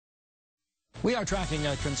We are tracking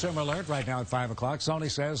a consumer alert right now at 5 o'clock.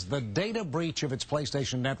 Sony says the data breach of its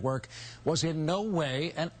PlayStation network was in no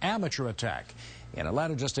way an amateur attack. In a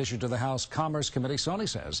letter just issued to the House Commerce Committee, Sony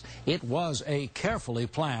says it was a carefully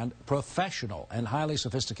planned, professional, and highly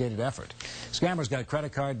sophisticated effort. Scammers got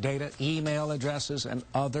credit card data, email addresses, and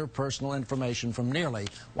other personal information from nearly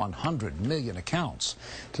 100 million accounts.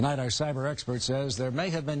 Tonight, our cyber expert says there may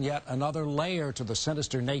have been yet another layer to the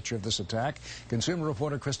sinister nature of this attack. Consumer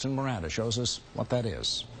reporter Kristen Miranda shows us what that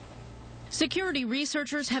is. Security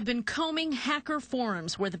researchers have been combing hacker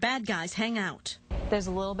forums where the bad guys hang out. There's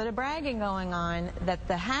a little bit of bragging going on that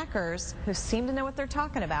the hackers, who seem to know what they're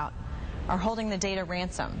talking about, are holding the data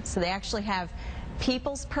ransom. So they actually have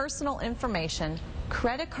people's personal information,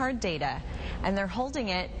 credit card data, and they're holding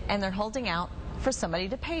it and they're holding out for somebody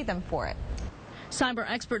to pay them for it. Cyber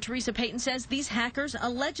expert Teresa Payton says these hackers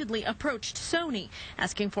allegedly approached Sony,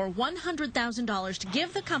 asking for $100,000 to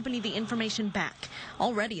give the company the information back.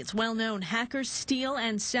 Already, it's well known hackers steal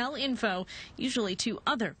and sell info, usually to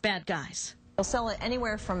other bad guys. They'll sell it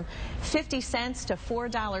anywhere from 50 cents to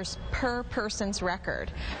 $4 per person's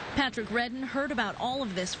record. Patrick Redden heard about all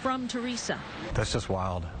of this from Teresa. That's just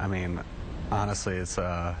wild. I mean, honestly, it's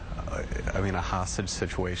a hostage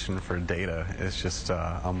situation for data is just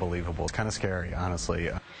unbelievable. It's kind of scary, honestly.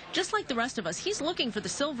 Just like the rest of us, he's looking for the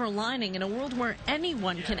silver lining in a world where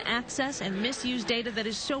anyone can access and misuse data that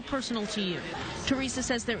is so personal to you. Teresa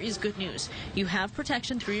says there is good news. You have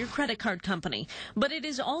protection through your credit card company, but it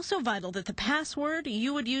is also vital that the password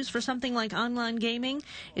you would use for something like online gaming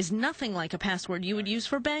is nothing like a password you would use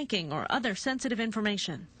for banking or other sensitive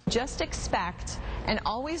information. Just expect and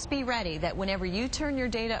always be ready that whenever you turn your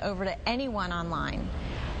data over to anyone online,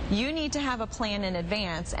 you need to have a plan in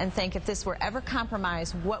advance and think, if this were ever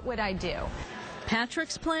compromised, what would I do?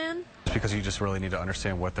 Patrick's plan? Because you just really need to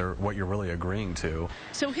understand what you're really agreeing to.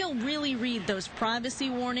 So he'll really read those privacy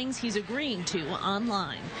warnings he's agreeing to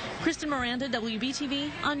online. Kristen Miranda,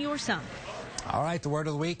 WBTV, on your side. All right, the word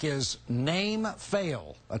of the week is name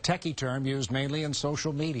fail, a techie term used mainly in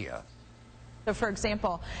social media. So, for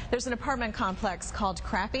example, there's an apartment complex called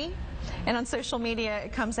Crappy, and on social media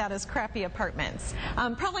it comes out as Crappy Apartments.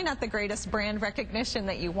 Probably not the greatest brand recognition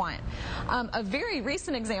that you want. A very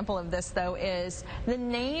recent example of this, though, is the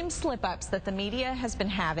name slip-ups that the media has been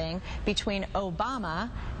having between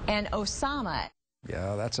Obama and Osama.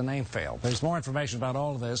 Yeah, that's a name fail. There's more information about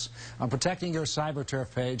all of this on Protecting Your Cyber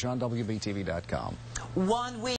Turf page on WBTV.com. 1 week.